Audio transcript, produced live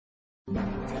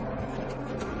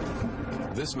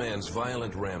This man's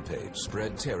violent rampage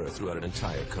spread terror throughout an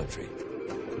entire country.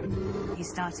 He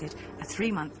started a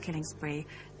 3-month killing spree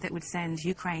that would send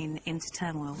Ukraine into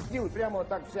turmoil.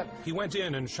 He went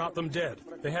in and shot them dead.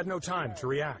 They had no time to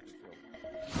react.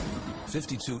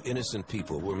 52 innocent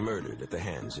people were murdered at the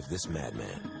hands of this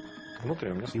madman.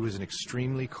 He was an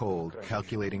extremely cold,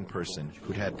 calculating person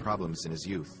who'd had problems in his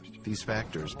youth. These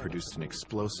factors produced an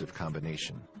explosive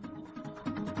combination.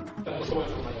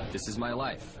 This is my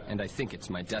life, and I think it's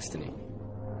my destiny.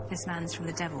 This man's from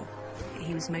the devil.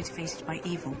 He was motivated by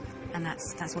evil, and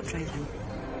that's what drove him.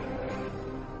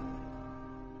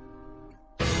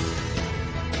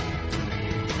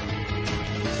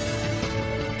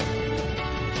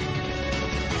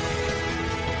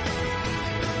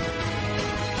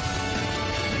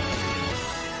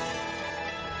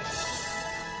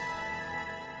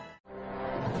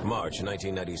 March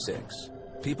 1996.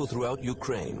 People throughout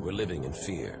Ukraine were living in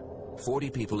fear. 40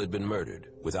 people had been murdered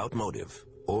without motive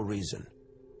or reason.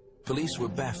 Police were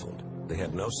baffled. They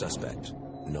had no suspect,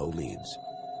 no leads.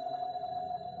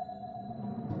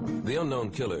 The unknown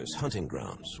killer's hunting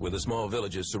grounds were the small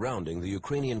villages surrounding the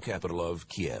Ukrainian capital of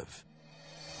Kiev.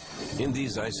 In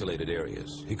these isolated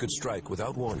areas, he could strike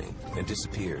without warning and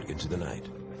disappear into the night.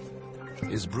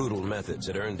 His brutal methods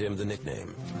had earned him the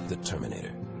nickname, the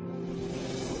Terminator.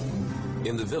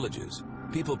 In the villages,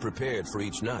 people prepared for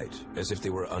each night as if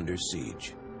they were under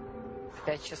siege.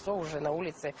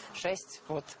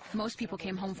 Most people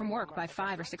came home from work by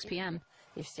 5 or 6 p.m.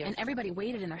 and everybody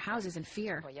waited in their houses in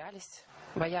fear.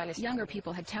 Younger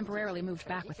people had temporarily moved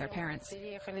back with their parents.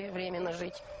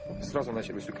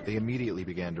 They immediately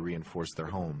began to reinforce their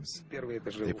homes.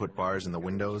 They put bars in the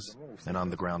windows and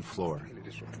on the ground floor.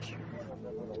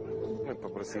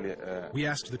 We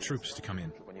asked the troops to come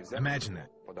in. Imagine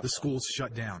that. The schools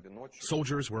shut down.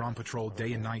 Soldiers were on patrol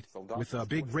day and night with a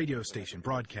big radio station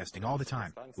broadcasting all the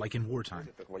time, like in wartime.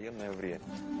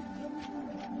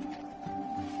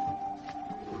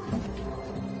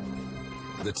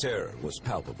 The terror was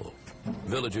palpable.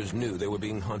 Villagers knew they were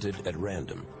being hunted at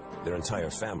random. Their entire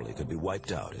family could be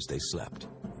wiped out as they slept.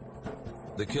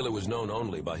 The killer was known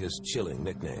only by his chilling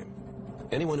nickname.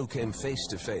 Anyone who came face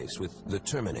to face with the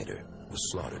Terminator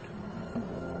was slaughtered.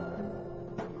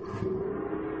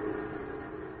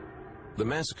 The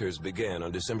massacres began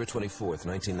on December 24th,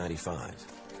 1995.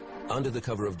 Under the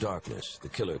cover of darkness, the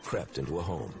killer crept into a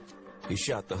home. He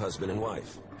shot the husband and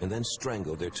wife, and then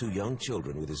strangled their 2 young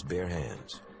children with his bare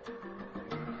hands.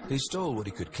 He stole what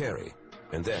he could carry,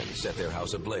 and then set their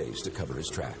house ablaze to cover his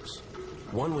tracks.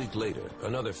 1 week later,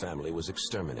 another family was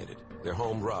exterminated, their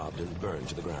home robbed and burned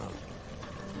to the ground.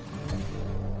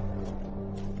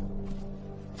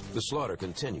 The slaughter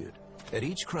continued. At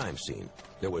each crime scene,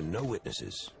 there were no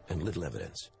witnesses and little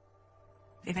evidence.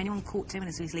 If anyone caught him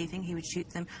as he was leaving, he would shoot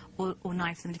them or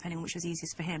knife them, depending on which was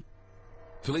easiest for him.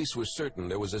 Police were certain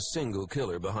there was a single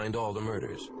killer behind all the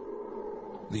murders.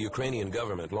 The Ukrainian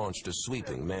government launched a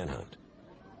sweeping manhunt.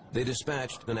 They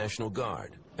dispatched the National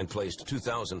Guard and placed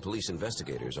 2,000 police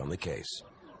investigators on the case.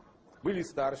 We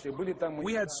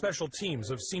had special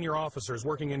teams of senior officers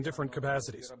working in different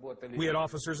capacities. We had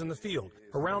officers in the field,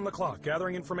 around the clock,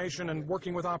 gathering information and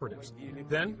working with operatives.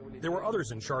 Then, there were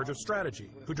others in charge of strategy,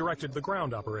 who directed the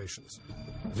ground operations.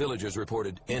 Villagers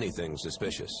reported anything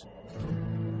suspicious.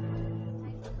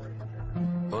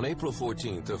 On April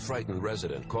 14th, a frightened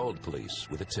resident called police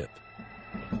with a tip.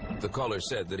 The caller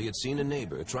said that he had seen a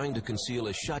neighbor trying to conceal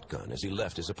a shotgun as he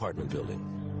left his apartment building.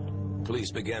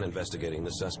 Police began investigating the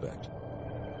suspect.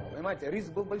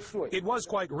 It was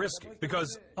quite risky,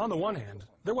 because, on the one hand,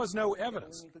 there was no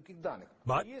evidence.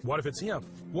 But what if it's him?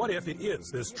 What if it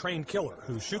is this trained killer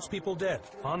who shoots people dead,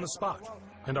 on the spot,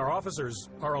 and our officers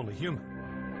are only human?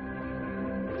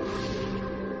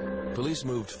 Police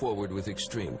moved forward with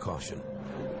extreme caution.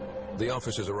 The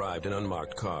officers arrived in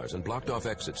unmarked cars and blocked off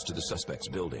exits to the suspect's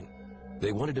building.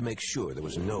 They wanted to make sure there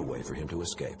was no way for him to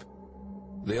escape.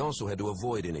 They also had to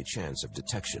avoid any chance of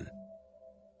detection.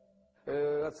 We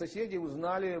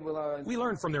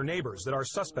learned from their neighbors that our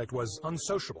suspect was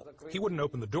unsociable. He wouldn't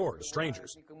open the door to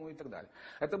strangers.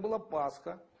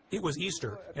 It was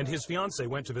Easter, and his fiancée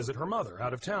went to visit her mother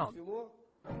out of town.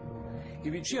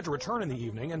 She had to return in the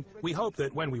evening, and we hoped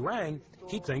that when we rang,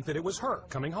 he'd think that it was her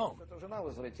coming home.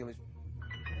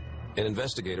 An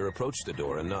investigator approached the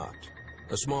door and knocked.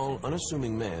 A small,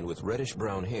 unassuming man with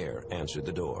reddish-brown hair answered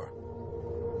the door.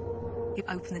 He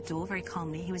opened the door very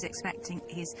calmly. He was expecting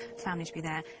his family to be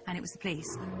there, and it was the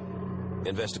police.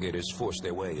 Investigators forced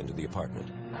their way into the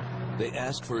apartment. They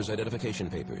asked for his identification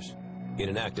papers. In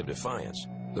an act of defiance,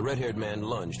 the red-haired man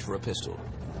lunged for a pistol.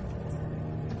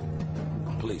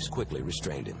 Police quickly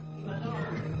restrained him.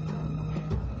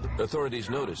 Authorities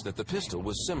noticed that the pistol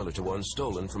was similar to one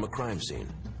stolen from a crime scene.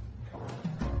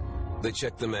 They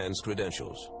checked the man's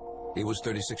credentials. He was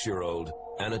 36-year-old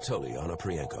Anatoly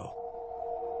Onoprienko.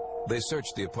 They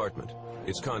searched the apartment.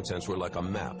 Its contents were like a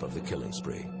map of the killing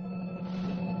spree.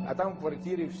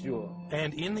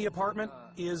 And in the apartment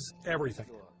is everything.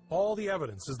 All the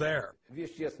evidence is there.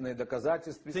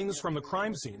 Things from the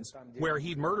crime scenes where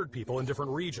he'd murdered people in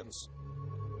different regions.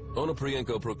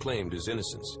 Onoprienko proclaimed his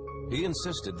innocence. He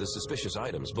insisted the suspicious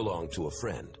items belonged to a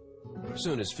friend.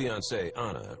 Soon his fiancée,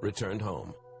 Anna, returned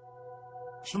home.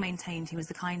 She maintained he was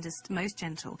the kindest, most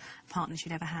gentle partner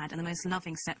she'd ever had and the most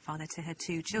loving stepfather to her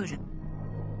 2 children.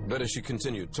 But as she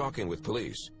continued talking with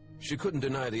police, she couldn't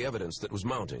deny the evidence that was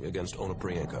mounting against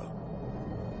Onoprienko.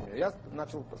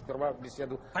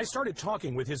 I started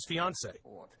talking with his fiancée,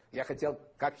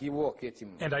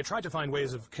 and I tried to find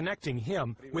ways of connecting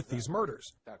him with these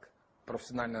murders.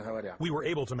 We were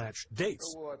able to match dates.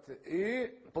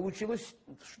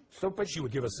 She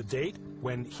would give us a date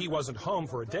when he wasn't home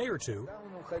for a day or two,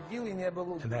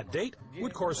 and that date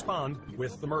would correspond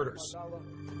with the murders.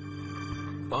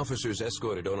 Officers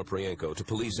escorted Onoprienko to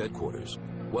police headquarters,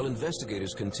 while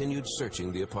investigators continued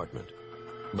searching the apartment.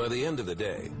 By the end of the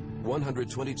day,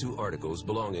 122 articles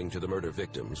belonging to the murder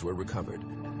victims were recovered.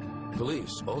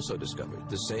 Police also discovered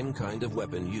the same kind of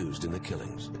weapon used in the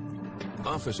killings.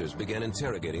 Officers began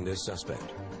interrogating their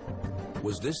suspect.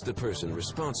 Was this the person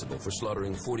responsible for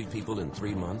slaughtering 40 people in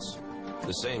 3 months?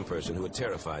 The same person who had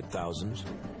terrified thousands?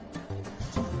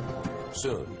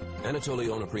 Soon, Anatoly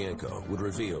Onoprienko would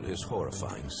reveal his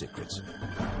horrifying secrets.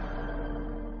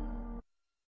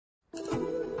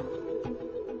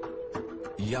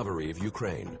 Yavoriv,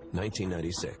 Ukraine,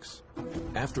 1996.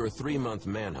 After a 3-month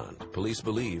manhunt, police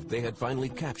believed they had finally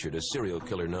captured a serial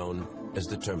killer known as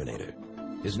the Terminator.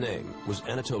 His name was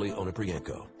Anatoly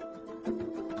Onoprienko.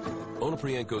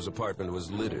 Onoprienko's apartment was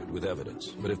littered with evidence,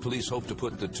 but if police hoped to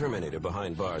put the Terminator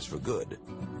behind bars for good,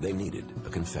 they needed a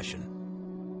confession.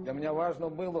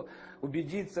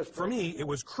 For me, it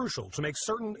was crucial to make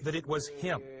certain that it was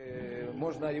him,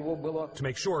 to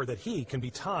make sure that he can be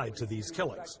tied to these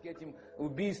killings.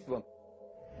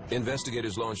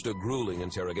 Investigators launched a grueling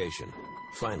interrogation.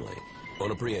 Finally,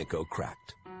 Onoprienko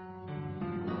cracked.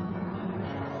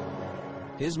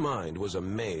 His mind was a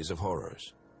maze of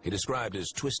horrors. He described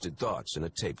his twisted thoughts in a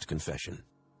taped confession.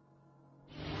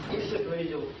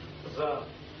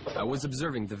 I was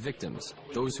observing the victims,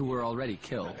 those who were already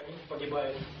killed,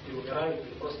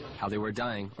 how they were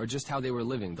dying, or just how they were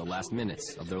living the last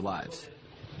minutes of their lives.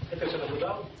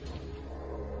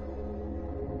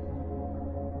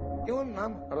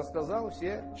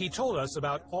 He told us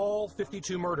about all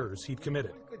 52 murders he'd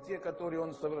committed.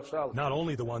 Not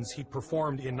only the ones he'd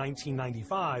performed in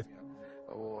 1995,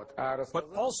 but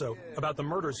also about the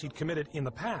murders he'd committed in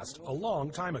the past, a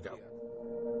long time ago.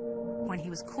 When he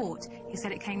was caught, he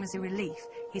said it came as a relief.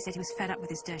 He said he was fed up with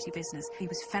his dirty business. He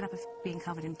was fed up of being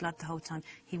covered in blood the whole time.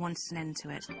 He wanted an end to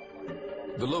it.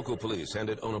 The local police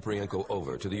handed Onoprienko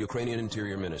over to the Ukrainian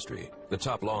Interior Ministry, the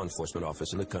top law enforcement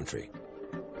office in the country.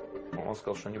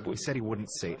 He said he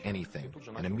wouldn't say anything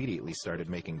and immediately started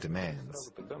making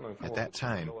demands. At that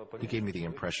time, he gave me the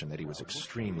impression that he was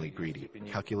extremely greedy,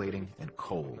 calculating, and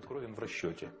cold.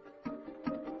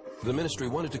 The ministry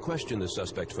wanted to question the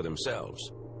suspect for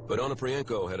themselves, but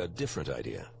Onoprienko had a different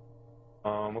idea.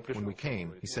 When we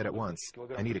came, he said at once,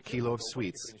 "I need a kilo of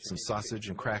sweets, some sausage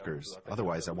and crackers,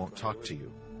 otherwise I won't talk to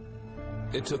you."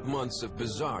 It took months of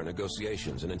bizarre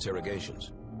negotiations and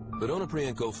interrogations, but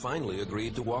Onoprienko finally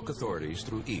agreed to walk authorities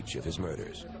through each of his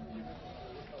murders.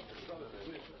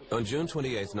 On June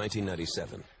 28,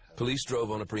 1997, police drove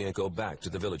Onoprienko back to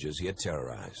the villages he had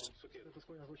terrorized.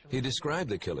 He described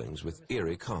the killings with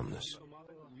eerie calmness.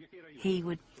 He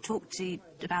would talk to you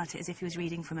about it as if he was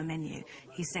reading from a menu.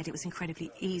 He said it was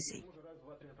incredibly easy.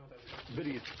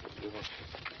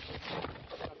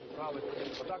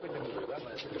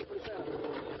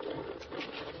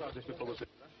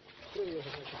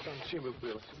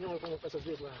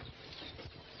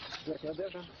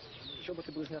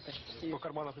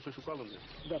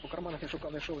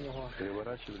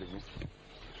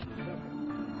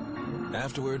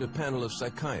 Afterward, a panel of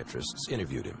psychiatrists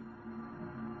interviewed him.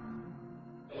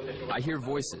 I hear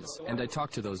voices, and I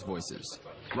talk to those voices.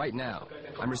 Right now,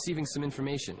 I'm receiving some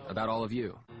information about all of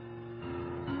you.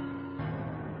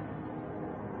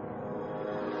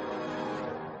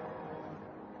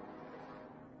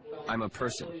 I'm a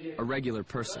person, a regular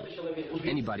person.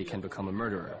 Anybody can become a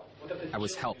murderer. I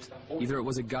was helped. Either it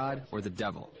was a god or the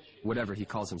devil, whatever he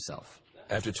calls himself.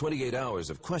 After 28 hours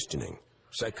of questioning,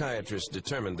 psychiatrists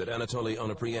determined that Anatoly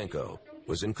Onoprienko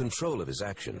was in control of his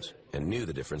actions and knew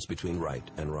the difference between right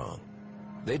and wrong.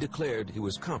 They declared he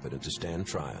was competent to stand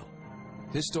trial.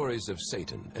 His stories of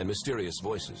Satan and mysterious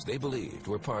voices they believed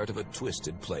were part of a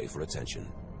twisted play for attention.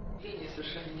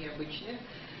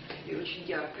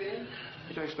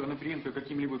 Считаю, что Оноprienko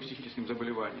каким-либо психическим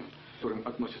заболеванием, которым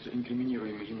относятся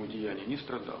инкриминируемые ему деяния, не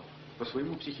страдал. По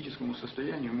своему психическому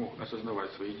состоянию мог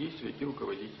осознавать свои действия и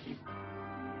руководить им.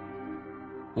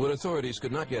 What authorities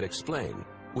could not yet explain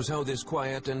was how this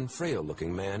quiet and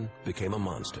frail-looking man became a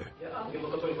monster.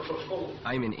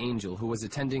 I'm an angel who was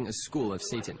attending a school of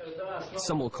Satan.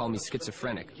 Some will call me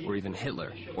schizophrenic, or even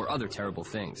Hitler, or other terrible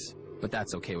things, but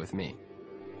that's okay with me.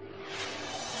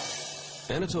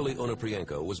 Anatoly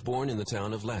Onoprienko was born in the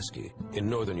town of Lasky in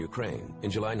northern Ukraine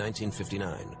in July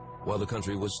 1959, while the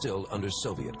country was still under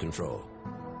Soviet control.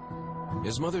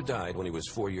 His mother died when he was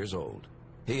 4 years old.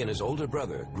 He and his older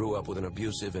brother grew up with an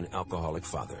abusive and alcoholic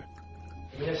father.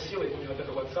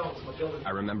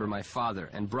 I remember my father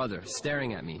and brother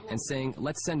staring at me and saying,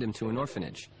 "Let's send him to an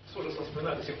orphanage."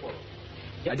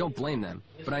 I don't blame them,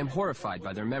 but I am horrified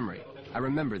by their memory. I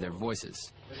remember their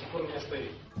voices.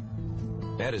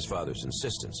 At his father's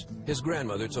insistence, his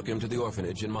grandmother took him to the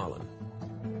orphanage in Malin.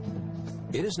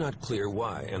 It is not clear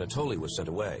why Anatoly was sent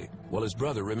away, while his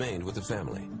brother remained with the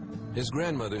family. His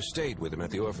grandmother stayed with him at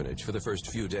the orphanage for the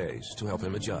first few days to help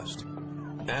him adjust.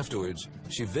 Afterwards,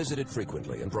 she visited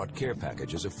frequently and brought care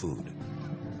packages of food.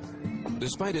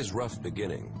 Despite his rough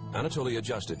beginning, Anatoly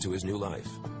adjusted to his new life.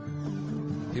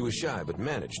 He was shy but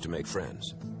managed to make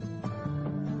friends.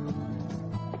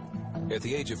 At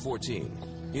the age of 14,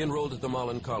 he enrolled at the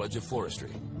Malin College of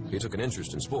Forestry. He took an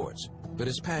interest in sports, but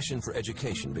his passion for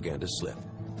education began to slip.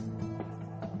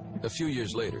 A few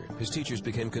years later, his teachers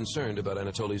became concerned about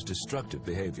Anatoly's destructive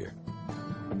behavior.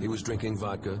 He was drinking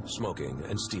vodka, smoking,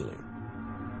 and stealing.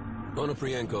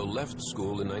 Onoprienko left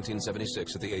school in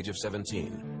 1976 at the age of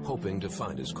 17, hoping to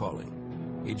find his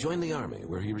calling. He joined the army,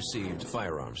 where he received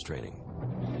firearms training.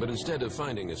 But instead of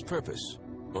finding his purpose,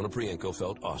 Onoprienko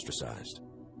felt ostracized.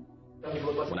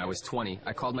 When I was 20,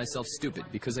 I called myself stupid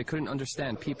because I couldn't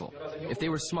understand people. If they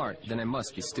were smart, then I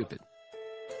must be stupid.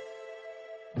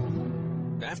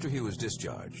 After he was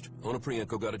discharged,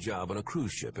 Onoprienko got a job on a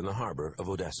cruise ship in the harbor of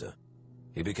Odessa.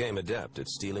 He became adept at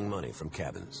stealing money from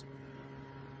cabins.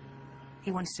 He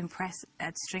wanted to impress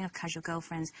a string of casual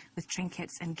girlfriends with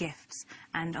trinkets and gifts,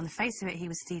 and on the face of it, he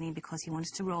was stealing because he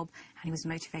wanted to rob, and he was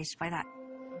motivated by that.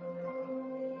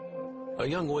 A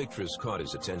young waitress caught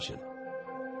his attention.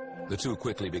 The two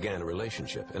quickly began a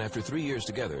relationship, and after 3 years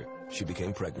together, she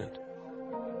became pregnant.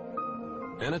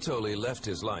 Anatoly left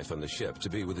his life on the ship to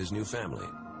be with his new family,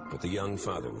 but the young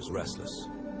father was restless.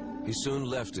 He soon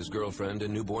left his girlfriend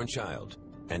and newborn child,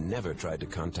 and never tried to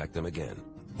contact them again.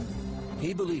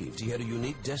 He believed he had a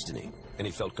unique destiny, and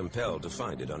he felt compelled to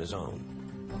find it on his own.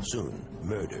 Soon,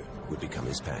 murder would become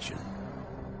his passion.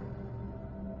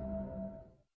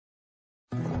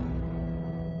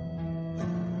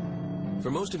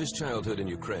 For most of his childhood in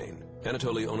Ukraine,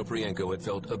 Anatoly Onoprienko had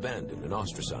felt abandoned and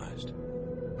ostracized.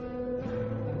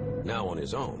 Now on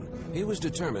his own, he was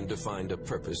determined to find a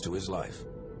purpose to his life.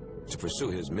 To pursue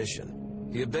his mission,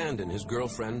 he abandoned his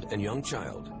girlfriend and young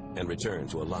child and returned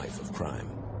to a life of crime.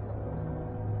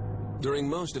 During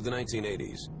most of the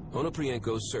 1980s,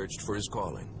 Onoprienko searched for his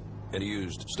calling, and he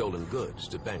used stolen goods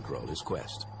to bankroll his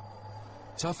quest.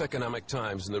 Tough economic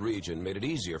times in the region made it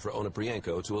easier for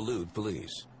Onoprienko to elude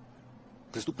police.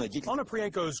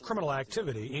 Onoprienko's criminal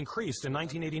activity increased in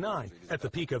 1989, at the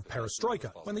peak of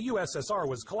perestroika, when the USSR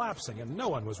was collapsing and no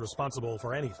one was responsible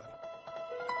for anything.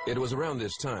 It was around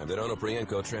this time that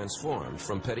Onoprienko transformed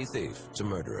from petty thief to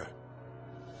murderer.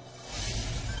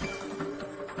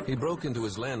 He broke into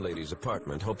his landlady's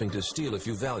apartment hoping to steal a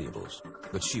few valuables,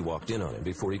 but she walked in on him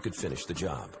before he could finish the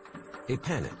job. He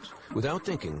panicked. Without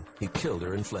thinking, he killed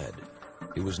her and fled.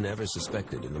 He was never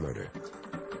suspected in the murder.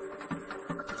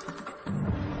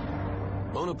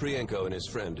 Onoprienko and his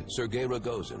friend Sergei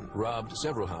Rogozin robbed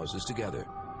several houses together.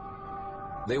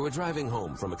 They were driving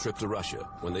home from a trip to Russia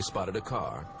when they spotted a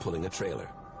car pulling a trailer.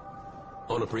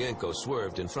 Onoprienko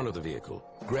swerved in front of the vehicle,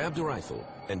 grabbed a rifle,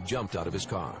 and jumped out of his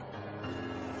car.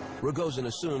 Rogozin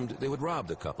assumed they would rob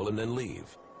the couple and then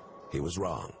leave. He was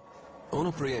wrong.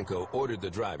 Onoprienko ordered the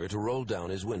driver to roll down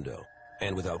his window,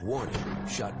 and without warning,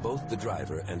 shot both the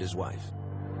driver and his wife.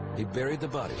 He buried the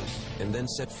bodies and then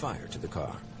set fire to the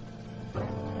car.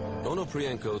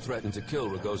 Onoprienko threatened to kill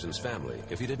Rogozin's family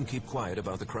if he didn't keep quiet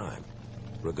about the crime.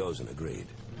 Rogozin agreed.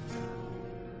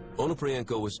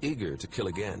 Onoprienko was eager to kill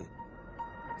again.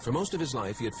 For most of his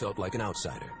life, he had felt like an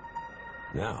outsider.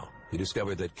 Now, he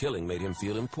discovered that killing made him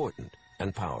feel important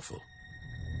and powerful.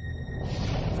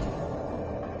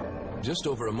 Just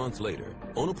over a month later,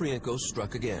 Onoprienko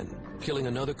struck again, killing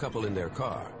another couple in their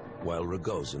car, while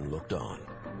Rogozin looked on.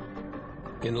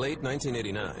 In late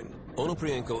 1989,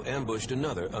 Onoprienko ambushed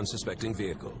another unsuspecting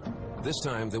vehicle. This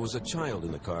time, there was a child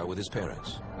in the car with his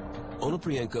parents.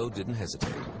 Onoprienko didn't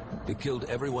hesitate. He killed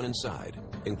everyone inside,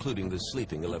 including the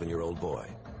sleeping 11-year-old boy.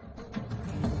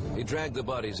 He dragged the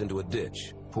bodies into a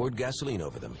ditch, poured gasoline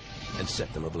over them, and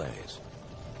set them ablaze.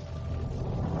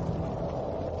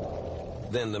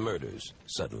 Then the murders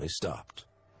suddenly stopped.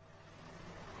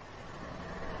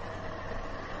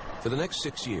 For the next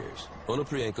 6 years,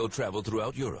 Onoprienko traveled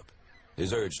throughout Europe.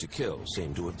 His urge to kill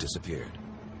seemed to have disappeared.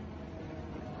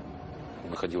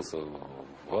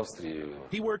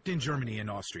 He worked in Germany and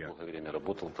Austria.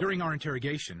 During our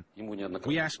interrogation,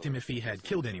 we asked him if he had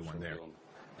killed anyone there,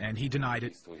 and he denied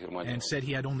it and said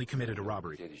he had only committed a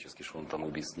robbery.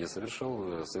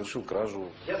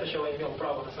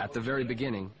 At the very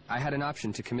beginning, I had an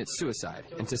option to commit suicide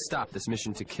and to stop this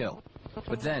mission to kill.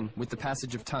 But then, with the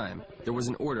passage of time, there was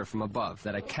an order from above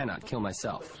that I cannot kill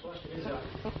myself.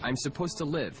 I'm supposed to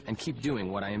live and keep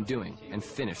doing what I am doing and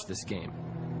finish this game.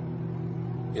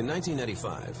 In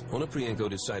 1995, Onoprienko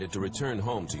decided to return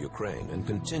home to Ukraine and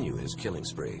continue his killing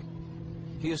spree.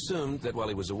 He assumed that while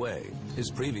he was away, his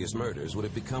previous murders would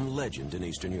have become legend in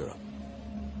Eastern Europe.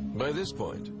 By this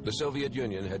point, the Soviet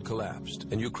Union had collapsed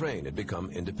and Ukraine had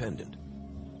become independent.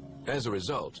 As a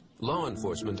result, law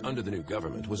enforcement under the new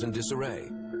government was in disarray.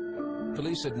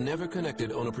 Police had never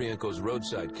connected Onoprienko's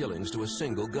roadside killings to a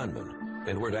single gunman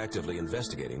and weren't actively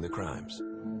investigating the crimes.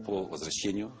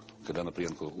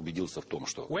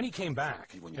 When he came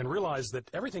back and realized that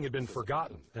everything had been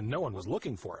forgotten and no one was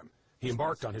looking for him, he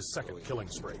embarked on his second killing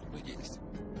spree.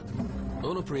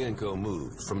 Onoprienko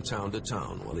moved from town to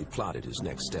town while he plotted his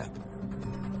next step.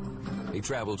 He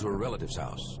traveled to a relative's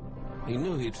house. He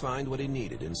knew he'd find what he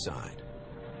needed inside.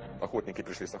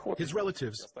 His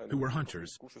relatives, who were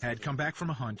hunters, had come back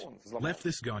from a hunt, left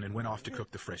this gun and went off to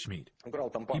cook the fresh meat.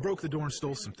 He broke the door and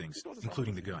stole some things,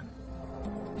 including the gun.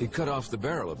 He cut off the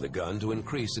barrel of the gun to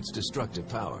increase its destructive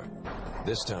power.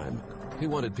 This time, he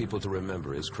wanted people to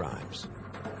remember his crimes.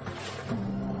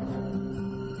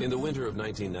 In the winter of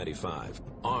 1995,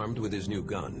 armed with his new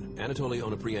gun, Anatoly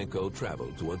Onoprienko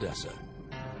traveled to Odessa.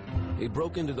 He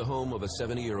broke into the home of a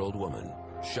 70-year-old woman,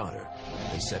 shot her,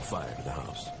 and set fire to the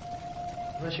house.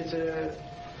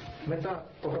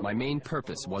 My main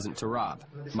purpose wasn't to rob.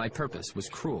 My purpose was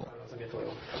cruel.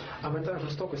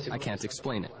 I can't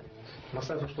explain it.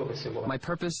 My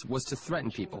purpose was to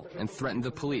threaten people and threaten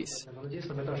the police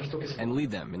and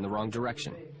lead them in the wrong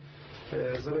direction.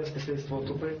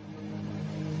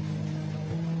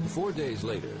 4 days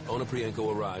later,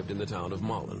 Onoprienko arrived in the town of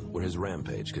Malin, where his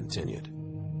rampage continued.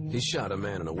 He shot a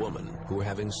man and a woman who were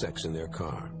having sex in their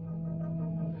car.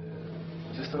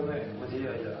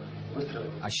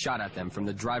 I shot at them from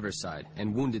the driver's side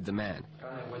and wounded the man.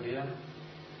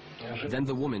 Then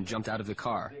the woman jumped out of the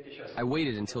car. I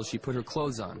waited until she put her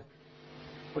clothes on.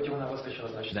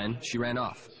 Then she ran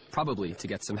off, probably to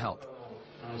get some help.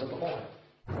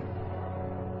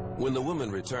 When the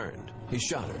woman returned, he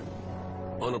shot her.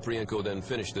 Onoprienko then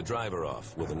finished the driver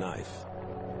off with a knife.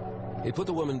 He put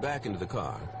the woman back into the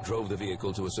car, drove the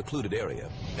vehicle to a secluded area,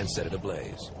 and set it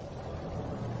ablaze.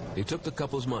 He took the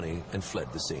couple's money and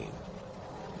fled the scene.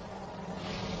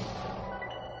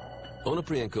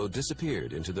 Onoprienko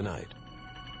disappeared into the night.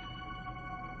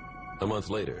 A month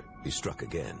later, he struck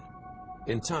again.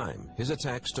 In time, his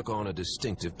attacks took on a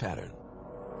distinctive pattern.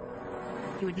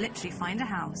 He would literally find a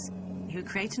house, he would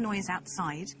create a noise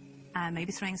outside,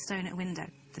 maybe throwing a stone at a window.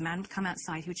 The man would come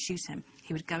outside, he would shoot him.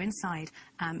 He would go inside,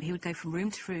 he would go from room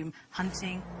to room,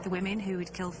 hunting the women who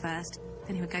would kill first,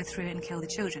 then he would go through and kill the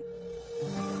children.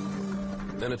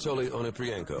 Anatoly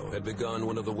Onoprienko had begun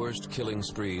one of the worst killing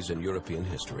sprees in European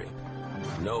history.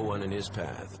 No one in his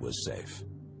path was safe.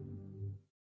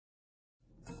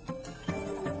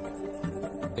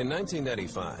 In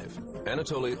 1995,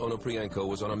 Anatoly Onoprienko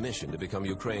was on a mission to become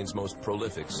Ukraine's most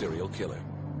prolific serial killer.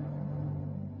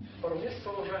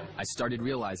 I started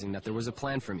realizing that there was a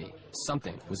plan for me.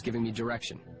 Something was giving me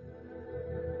direction.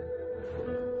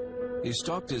 He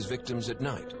stalked his victims at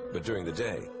night, but during the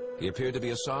day, he appeared to be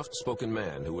a soft-spoken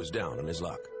man who was down on his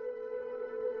luck.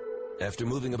 After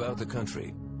moving about the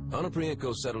country,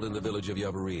 Onoprienko settled in the village of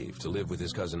Yavoriv to live with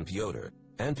his cousin Pyotr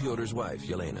and Pyotr's wife,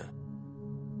 Yelena.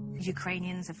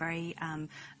 Ukrainians are very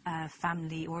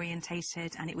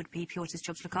family-orientated, and it would be Pyotr's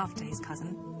job to look after his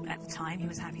cousin. At the time, he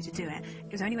was happy to do it.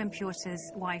 It was only when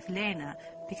Pyotr's wife, Lena,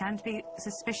 began to be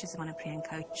suspicious of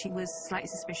Onoprienko. She was slightly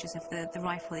suspicious of the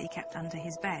rifle that he kept under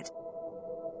his bed.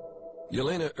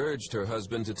 Yelena urged her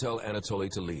husband to tell Anatoly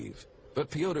to leave, but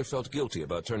Pyotr felt guilty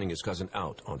about turning his cousin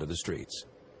out onto the streets.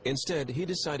 Instead, he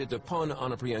decided to pawn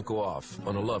Onoprienko off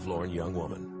on a lovelorn young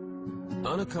woman.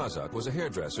 Anna Kazak was a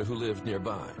hairdresser who lived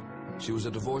nearby. She was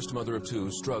a divorced mother of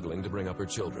two struggling to bring up her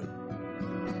children.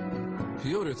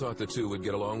 Pyotr thought the two would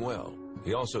get along well.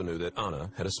 He also knew that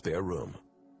Anna had a spare room.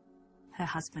 Her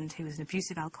husband, who was an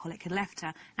abusive alcoholic, had left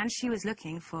her, and she was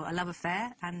looking for a love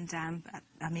affair and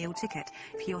a meal ticket.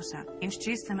 Pyotr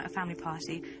introduced them at a family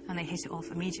party, and they hit it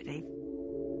off immediately.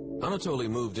 Anatoly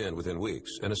moved in within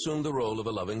weeks and assumed the role of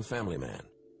a loving family man.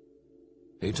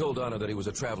 He told Anna that he was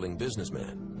a traveling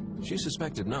businessman. She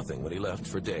suspected nothing when he left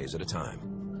for days at a time.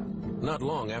 Not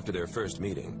long after their first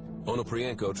meeting,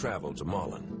 Onoprienko traveled to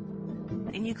Malin.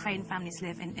 In Ukraine, families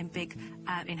live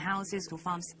in houses or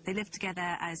farms. They live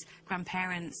together as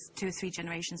grandparents, 2 or 3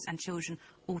 generations, and children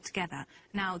all together.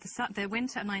 Now, the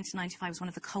winter of 1995 was one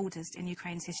of the coldest in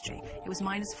Ukraine's history. It was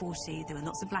 -40, there were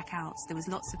lots of blackouts, there was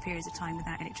lots of periods of time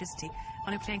without electricity.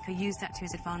 Onoprienko used that to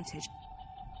his advantage.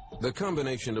 The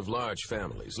combination of large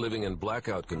families living in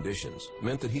blackout conditions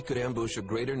meant that he could ambush a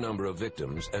greater number of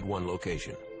victims at one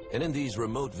location. And in these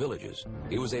remote villages,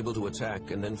 he was able to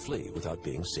attack and then flee without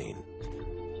being seen.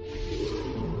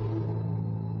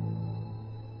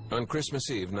 On Christmas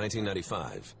Eve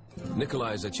 1995,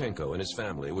 Nikolai Zachenko and his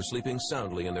family were sleeping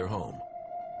soundly in their home.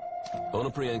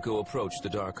 Onoprienko approached the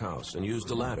dark house and used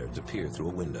a ladder to peer through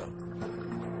a window.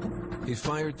 He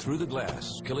fired through the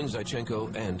glass, killing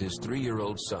Zachenko and his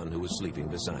 3-year-old son who was sleeping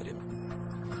beside him.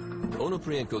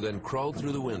 Onoprienko then crawled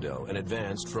through the window and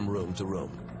advanced from room to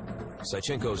room.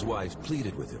 Zachenko's wife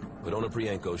pleaded with him, but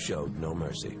Onoprienko showed no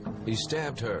mercy. He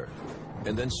stabbed her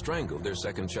and then strangled their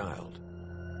second child,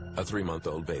 a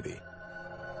 3-month-old baby.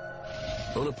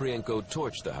 Onoprienko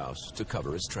torched the house to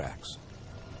cover his tracks.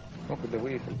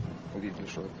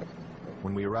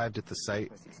 When we arrived at the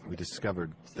site, we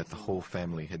discovered that the whole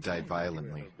family had died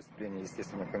violently.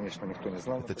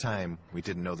 At the time, we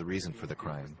didn't know the reason for the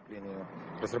crime.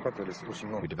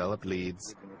 We developed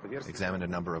leads, examined a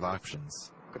number of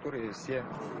options. We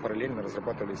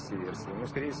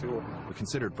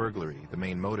considered burglary the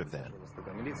main motive then.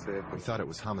 We thought it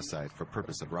was homicide for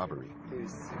purpose of robbery.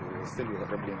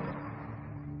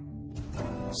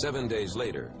 7 days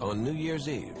later, on New Year's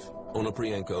Eve,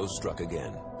 Onoprienko struck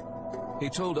again. He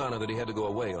told Anna that he had to go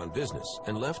away on business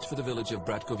and left for the village of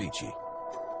Bratkovici.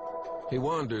 He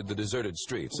wandered the deserted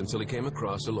streets until he came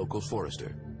across a local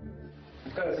forester.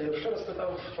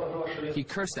 He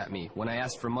cursed at me when I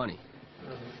asked for money.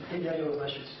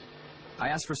 I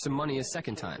asked for some money a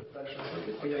second time.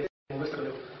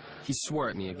 He swore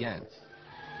at me again.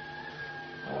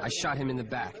 I shot him in the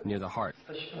back near the heart.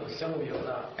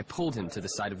 I pulled him to the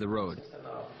side of the road.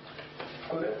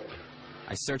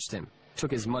 I searched him,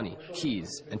 took his money,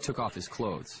 keys, and took off his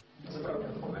clothes.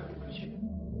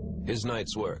 His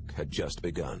night's work had just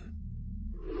begun.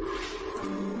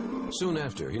 Soon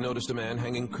after, he noticed a man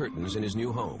hanging curtains in his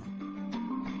new home.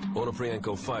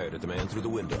 Onoprienko fired at the man through the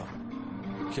window,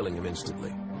 killing him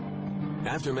instantly.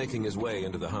 After making his way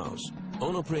into the house,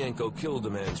 Onoprienko killed the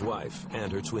man's wife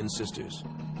and her twin sisters.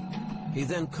 He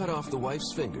then cut off the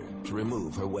wife's finger to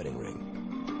remove her wedding ring.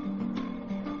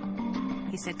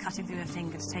 He said cutting through a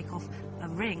finger to take off a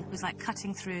ring was like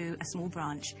cutting through a small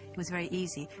branch. It was very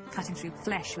easy. Cutting through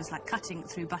flesh was like cutting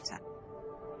through butter.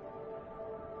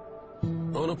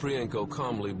 Onoprienko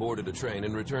calmly boarded a train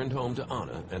and returned home to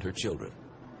Anna and her children.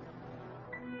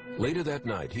 Later that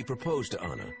night, he proposed to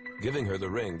Anna, giving her the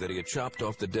ring that he had chopped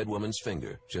off the dead woman's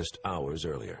finger just hours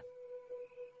earlier.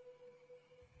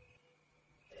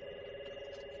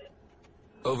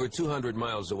 Over 200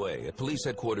 miles away, at police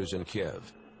headquarters in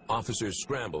Kiev, officers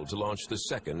scrambled to launch the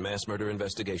second mass murder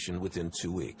investigation within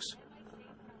 2 weeks.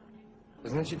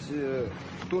 After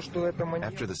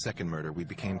the second murder, we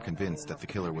became convinced that the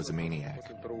killer was a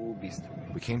maniac.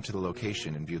 We came to the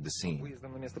location and viewed the scene.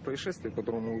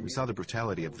 We saw the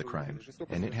brutality of the crime,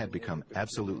 and it had become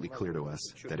absolutely clear to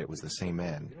us that it was the same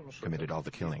man who committed all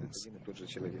the killings.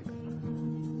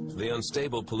 The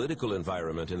unstable political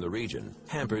environment in the region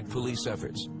hampered police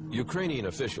efforts. Ukrainian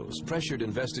officials pressured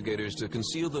investigators to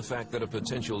conceal the fact that a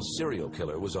potential serial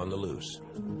killer was on the loose.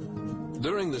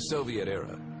 During the Soviet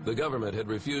era, the government had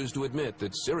refused to admit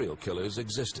that serial killers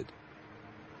existed.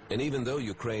 And even though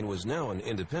Ukraine was now an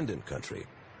independent country,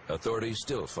 authorities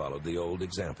still followed the old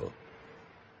example.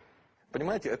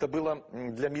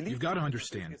 You've got to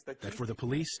understand that for the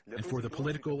police and for the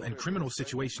political and criminal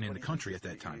situation in the country at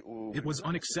that time, it was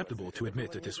unacceptable to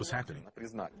admit that this was happening.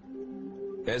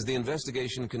 As the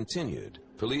investigation continued,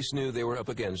 police knew they were up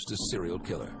against a serial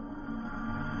killer.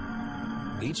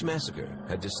 Each massacre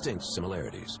had distinct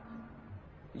similarities.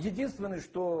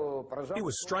 It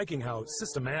was striking how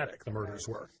systematic the murders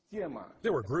were.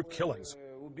 There were group killings.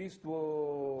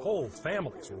 Whole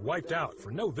families were wiped out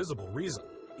for no visible reason.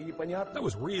 That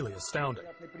was really astounding.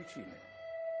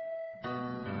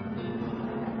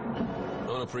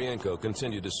 Onoprienko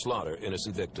continued to slaughter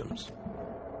innocent victims.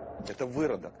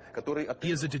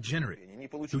 He is a degenerate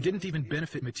who didn't even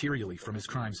benefit materially from his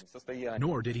crimes,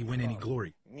 nor did he win any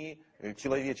glory. He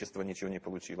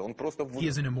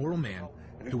is an immoral man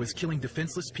who is killing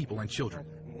defenseless people and children.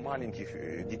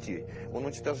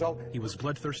 He was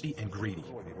bloodthirsty and greedy.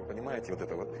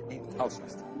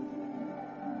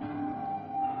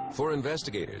 For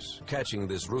investigators, catching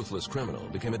this ruthless criminal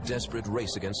became a desperate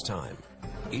race against time.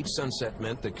 Each sunset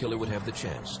meant the killer would have the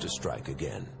chance to strike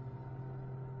again.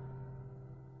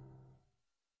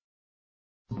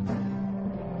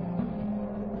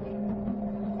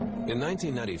 In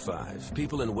 1995,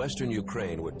 people in western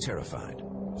Ukraine were terrified.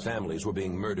 Families were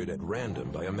being murdered at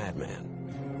random by a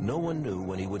madman. No one knew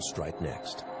when he would strike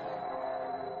next.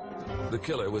 The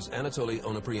killer was Anatoly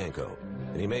Onoprienko,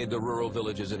 and he made the rural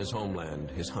villages in his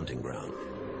homeland his hunting ground.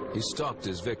 He stalked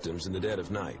his victims in the dead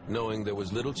of night, knowing there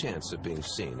was little chance of being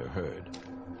seen or heard.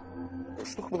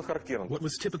 What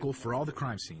was typical for all the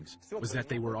crime scenes was that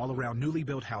they were all around newly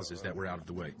built houses that were out of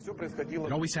the way.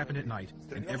 It always happened at night,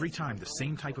 and every time the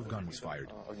same type of gun was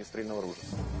fired.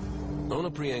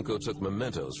 Onoprienko took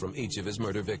mementos from each of his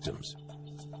murder victims.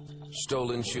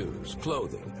 Stolen shoes,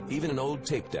 clothing, even an old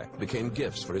tape deck became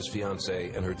gifts for his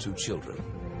fiancée and her 2 children.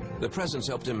 The presents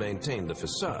helped him maintain the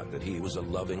facade that he was a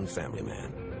loving family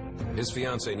man. His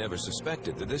fiancée never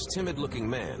suspected that this timid-looking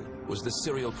man was the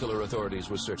serial killer authorities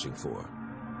were searching for.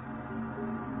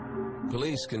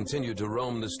 Police continued to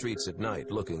roam the streets at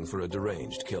night looking for a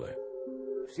deranged killer.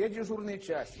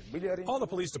 All the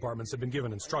police departments had been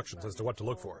given instructions as to what to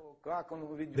look for.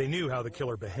 They knew how the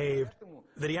killer behaved,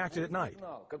 that he acted at night.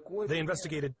 They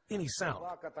investigated any sound,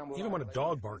 even when a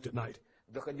dog barked at night.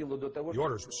 The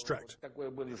orders were strict.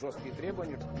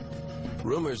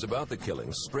 Rumors about the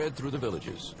killings spread through the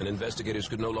villages, and investigators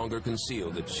could no longer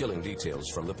conceal the chilling details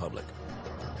from the public.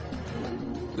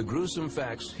 The gruesome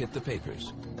facts hit the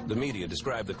papers. The media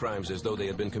described the crimes as though they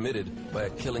had been committed by a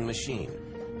killing machine,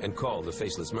 and called the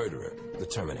faceless murderer the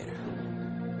Terminator.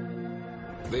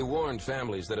 They warned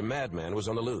families that a madman was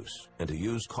on the loose, and to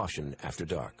use caution after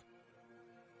dark.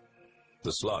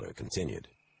 The slaughter continued.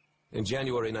 In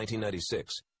January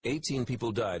 1996, 18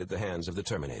 people died at the hands of the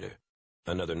Terminator.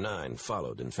 Another 9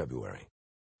 followed in February.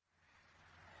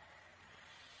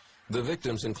 The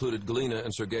victims included Galina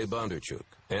and Sergei Bondarchuk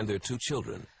and their 2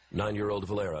 children, 9-year-old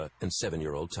Valera and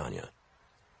 7-year-old Tanya.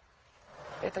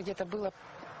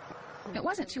 It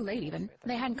wasn't too late even.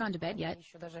 They hadn't gone to bed yet.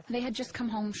 They had just come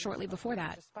home shortly before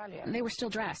that. They were still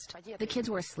dressed. The kids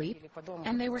were asleep,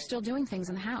 and they were still doing things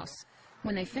in the house.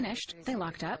 When they finished, they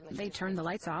locked up, they turned the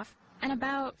lights off, and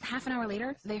about half an hour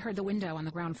later, they heard the window on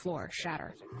the ground floor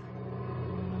shatter.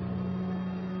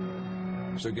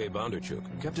 Sergei Bondarchuk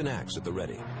kept an axe at the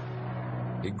ready.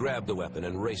 He grabbed the weapon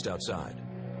and raced outside.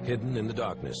 Hidden in the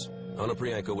darkness,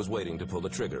 Onoprienko was waiting to pull the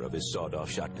trigger of his sawed-off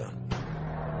shotgun.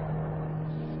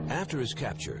 After his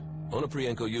capture,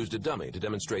 Onoprienko used a dummy to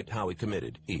demonstrate how he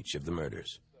committed each of the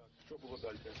murders.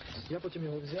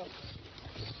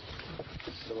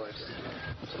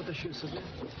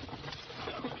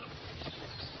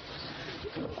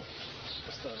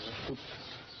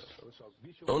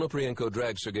 Onoprienko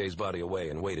dragged Sergei's body away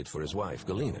and waited for his wife,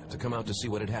 Galina, to come out to see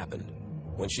what had happened.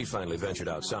 When she finally ventured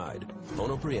outside,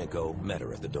 Onoprienko met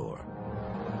her at the door.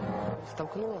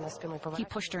 He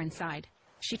pushed her inside.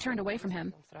 She turned away from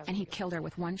him, and he killed her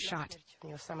with one shot.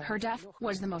 Her death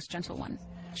was the most gentle one.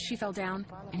 She fell down,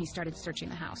 and he started searching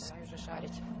the house.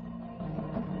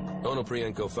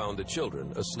 Onoprienko found the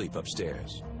children asleep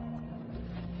upstairs.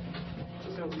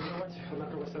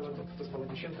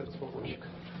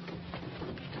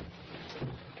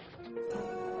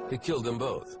 He killed them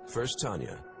both, first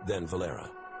Tanya, then Valera.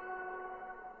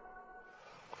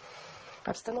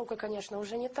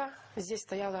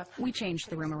 We changed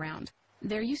the room around.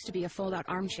 There used to be a fold-out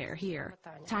armchair here.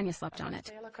 Tanya slept on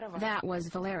it. That was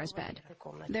Valera's bed.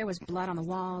 There was blood on the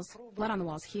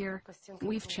walls here.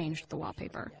 We've changed the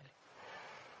wallpaper.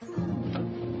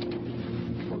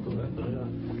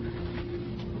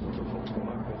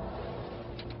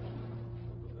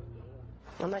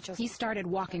 He started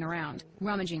walking around,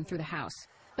 rummaging through the house.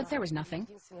 But there was nothing.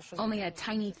 Only a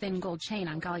tiny, thin gold chain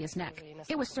on Galya's neck.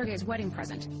 It was Sergei's wedding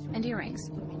present, and earrings.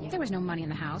 There was no money in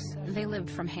the house. They lived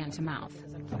from hand to mouth.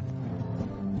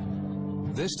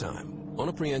 This time,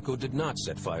 Onoprienko did not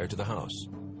set fire to the house.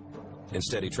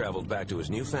 Instead, he traveled back to his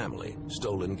new family,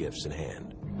 stolen gifts in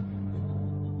hand.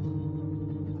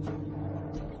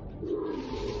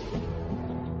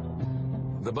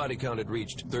 The body count had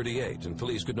reached 38, and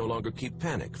police could no longer keep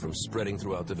panic from spreading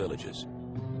throughout the villages.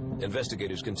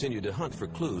 Investigators continued to hunt for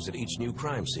clues at each new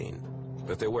crime scene,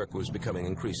 but their work was becoming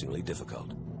increasingly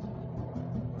difficult.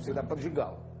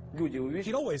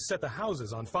 He'd always set the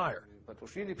houses on fire.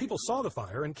 People saw the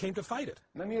fire and came to fight it.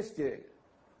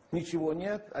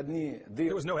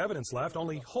 There was no evidence left,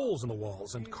 only holes in the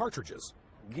walls and cartridges.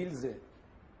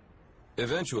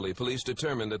 Eventually, police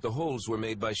determined that the holes were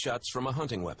made by shots from a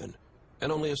hunting weapon,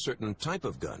 and only a certain type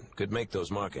of gun could make those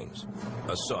markings,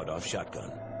 a sawed-off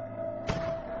shotgun.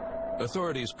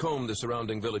 Authorities combed the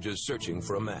surrounding villages searching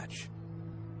for a match.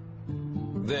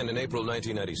 Then, in April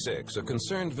 1996, a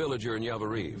concerned villager in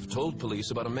Yavoriv told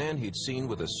police about a man he'd seen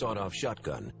with a sawed-off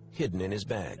shotgun hidden in his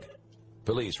bag.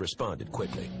 Police responded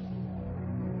quickly.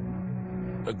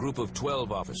 A group of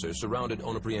 12 officers surrounded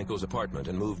Onoprienko's apartment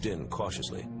and moved in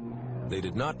cautiously. They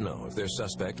did not know if their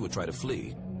suspect would try to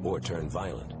flee or turn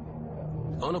violent.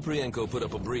 Onoprienko put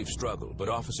up a brief struggle, but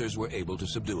officers were able to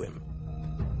subdue him.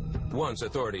 Once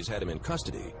authorities had him in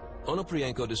custody,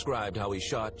 Onoprienko described how he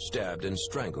shot, stabbed, and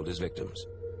strangled his victims.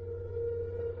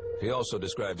 He also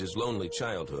described his lonely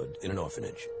childhood in an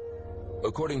orphanage.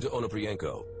 According to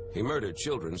Onoprienko, he murdered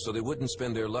children so they wouldn't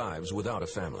spend their lives without a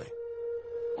family.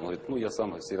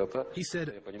 He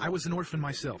said, I was an orphan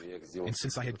myself, and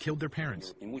since I had killed their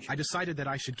parents, I decided that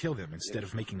I should kill them instead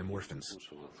of making them orphans.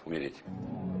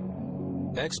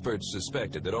 Experts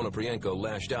suspected that Onoprienko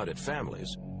lashed out at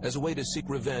families as a way to seek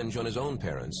revenge on his own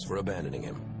parents for abandoning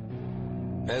him.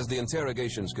 As the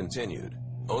interrogations continued,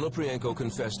 Onoprienko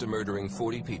confessed to murdering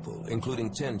 40 people, including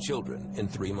 10 children, in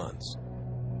 3 months.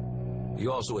 He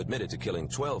also admitted to killing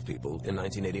 12 people in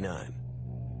 1989.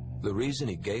 The reason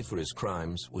he gave for his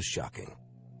crimes was shocking.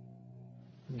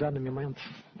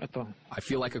 I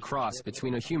feel like a cross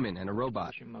between a human and a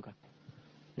robot.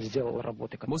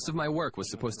 Most of my work was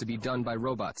supposed to be done by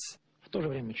robots.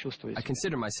 I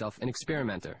consider myself an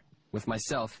experimenter, with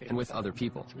myself and with other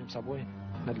people.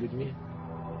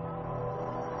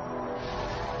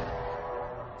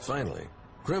 Finally,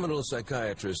 criminal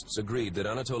psychiatrists agreed that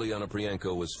Anatoly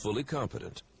Onoprienko was fully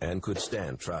competent and could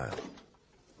stand trial.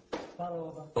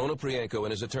 Onoprienko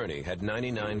and his attorney had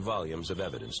 99 volumes of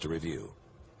evidence to review.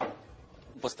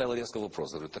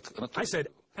 I said,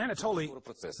 Anatoly,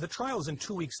 the trial's in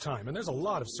 2 weeks' time, and there's a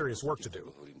lot of serious work to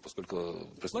do.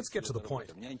 Let's get to the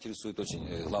point.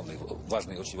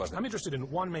 I'm interested in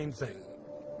one main thing.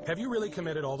 Have you really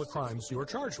committed all the crimes you are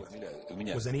charged with?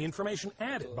 Was any information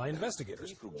added by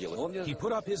investigators? He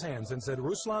put up his hands and said,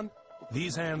 Ruslan,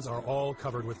 these hands are all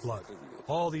covered with blood.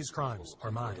 All these crimes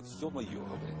are mine.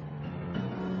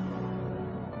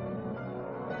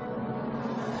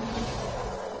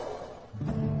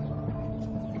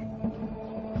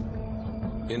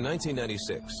 In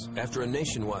 1996, after a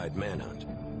nationwide manhunt,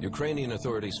 Ukrainian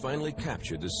authorities finally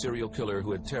captured the serial killer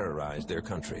who had terrorized their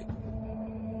country.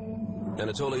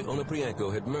 Anatoly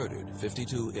Onoprienko had murdered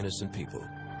 52 innocent people.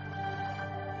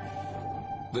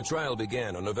 The trial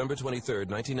began on November 23,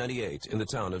 1998, in the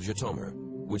town of Zhytomyr,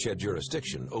 which had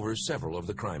jurisdiction over several of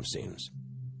the crime scenes.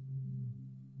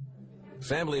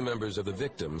 Family members of the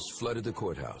victims flooded the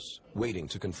courthouse, waiting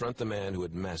to confront the man who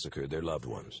had massacred their loved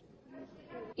ones.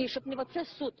 І щоб не оце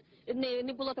суд,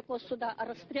 не було такого суда, а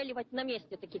розстрілювати на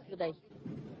місці таких людей.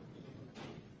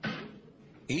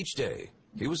 Each day,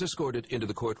 he was escorted into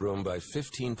the courtroom by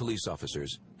 15 police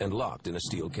officers and locked in a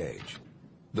steel cage.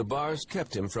 The bars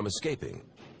kept him from escaping,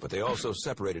 but they also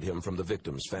separated him from the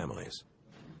victims' families.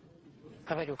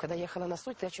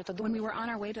 When we were on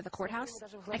our way to the courthouse,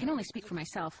 I can only speak for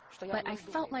myself, but I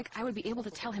felt like I would be able to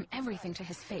tell him everything to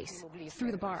his face,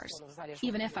 through the bars.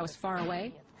 Even if I was far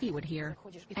away, he would hear.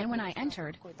 And when I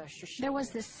entered, there was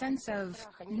this sense of,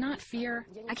 not fear,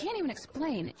 I can't even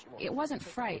explain. It wasn't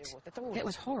fright, it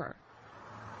was horror.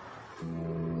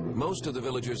 Most of the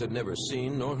villagers had never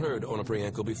seen nor heard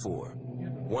Onoprienko before.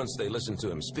 Once they listened to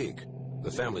him speak,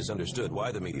 the families understood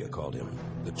why the media called him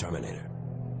the Terminator.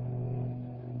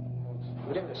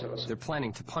 They're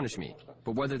planning to punish me,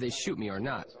 but whether they shoot me or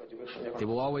not, they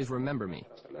will always remember me.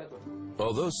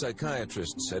 Although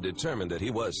psychiatrists had determined that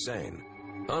he was sane,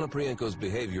 Onoprienko's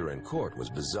behavior in court was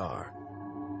bizarre.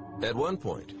 At one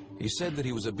point, he said that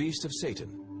he was a beast of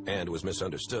Satan and was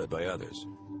misunderstood by others.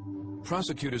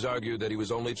 Prosecutors argued that he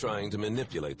was only trying to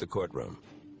manipulate the courtroom.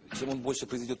 He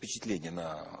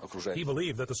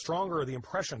believed that the stronger the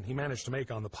impression he managed to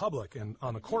make on the public and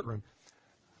on the courtroom,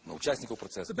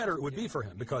 the better it would be for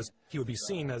him, because he would be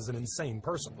seen as an insane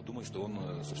person.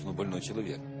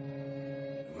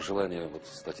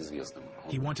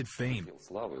 He wanted fame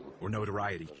or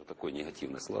notoriety.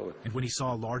 And when he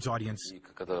saw a large audience,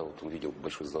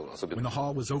 when the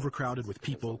hall was overcrowded with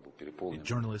people, and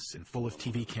journalists, and full of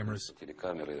TV cameras,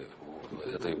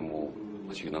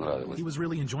 he was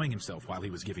really enjoying himself while he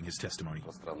was giving his testimony.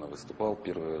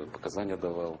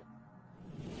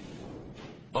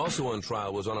 Also on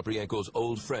trial was Onoprienko's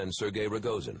old friend, Sergei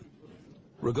Rogozin.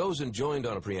 Rogozin joined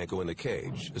Onoprienko in the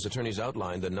cage as attorneys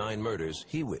outlined the 9 murders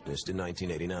he witnessed in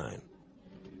 1989.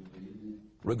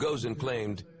 Rogozin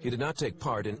claimed he did not take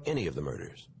part in any of the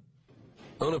murders.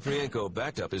 Onoprienko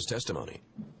backed up his testimony.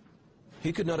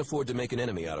 He could not afford to make an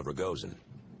enemy out of Rogozin.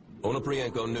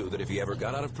 Onoprienko knew that if he ever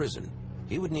got out of prison,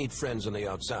 he would need friends on the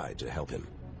outside to help him.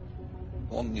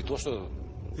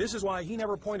 This is why he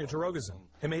never pointed to Rogozin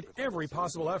and made every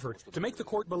possible effort to make the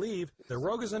court believe that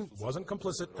Rogozin wasn't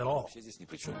complicit at all.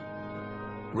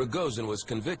 Rogozin was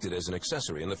convicted as an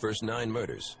accessory in the first 9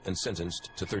 murders and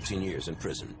sentenced to 13 years in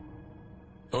prison.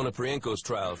 Onoprienko's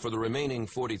trial for the remaining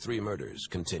 43 murders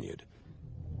continued.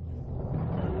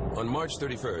 On March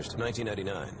 31st,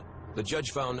 1999, the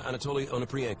judge found Anatoly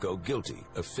Onoprienko guilty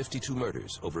of 52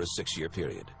 murders over a 6-year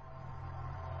period.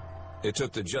 It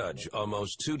took the judge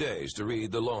almost 2 days to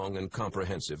read the long and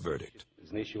comprehensive verdict.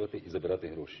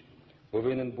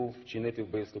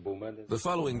 The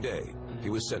following day, he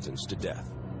was sentenced to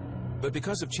death. But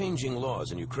because of changing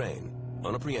laws in Ukraine,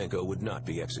 Onoprienko would not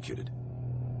be executed.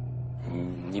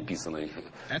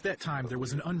 At that time, there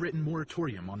was an unwritten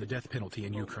moratorium on the death penalty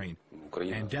in Ukraine,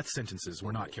 and death sentences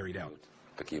were not carried out.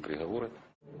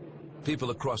 People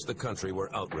across the country were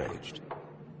outraged.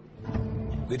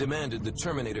 They demanded the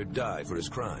Terminator die for his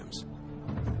crimes.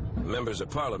 Members of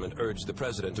parliament urged the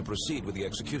president to proceed with the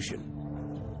execution.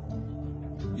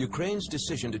 Ukraine's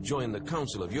decision to join the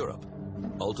Council of Europe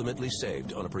ultimately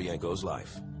saved Onoprienko's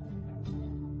life.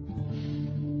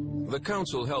 The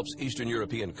Council helps Eastern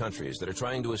European countries that are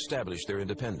trying to establish their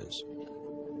independence.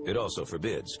 It also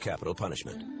forbids capital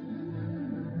punishment.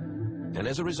 And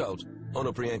as a result,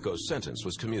 Onoprienko's sentence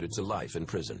was commuted to life in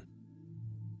prison.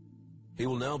 He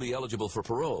will now be eligible for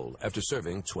parole after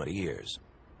serving 20 years.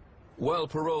 While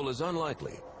parole is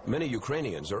unlikely, many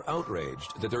Ukrainians are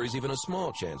outraged that there is even a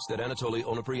small chance that Anatoly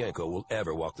Onoprienko will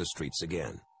ever walk the streets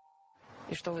again.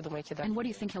 And what do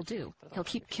you think he'll do? He'll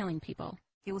keep killing people.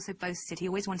 He also boasted he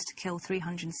always wanted to kill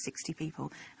 360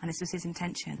 people, and this was his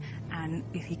intention. And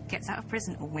if he gets out of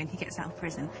prison, or when he gets out of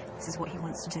prison, this is what he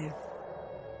wants to do.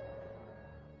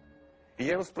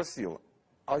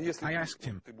 I asked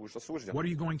him, what are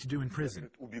you going to do in prison?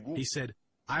 He said,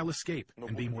 I'll escape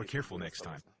and be more careful next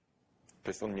time.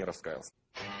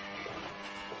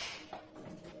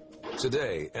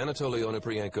 Today, Anatoly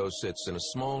Onoprienko sits in a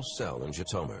small cell in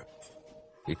Zhytomyr.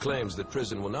 He claims that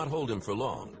prison will not hold him for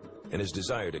long, and his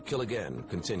desire to kill again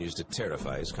continues to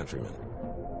terrify his countrymen.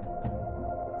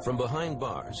 From behind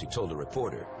bars, he told a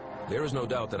reporter, "There is no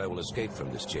doubt that I will escape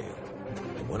from this jail.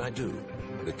 And when I do,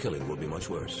 the killing will be much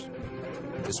worse.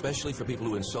 Especially for people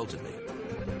who insulted me.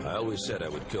 I always said I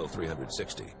would kill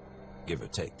 360, give or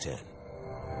take 10.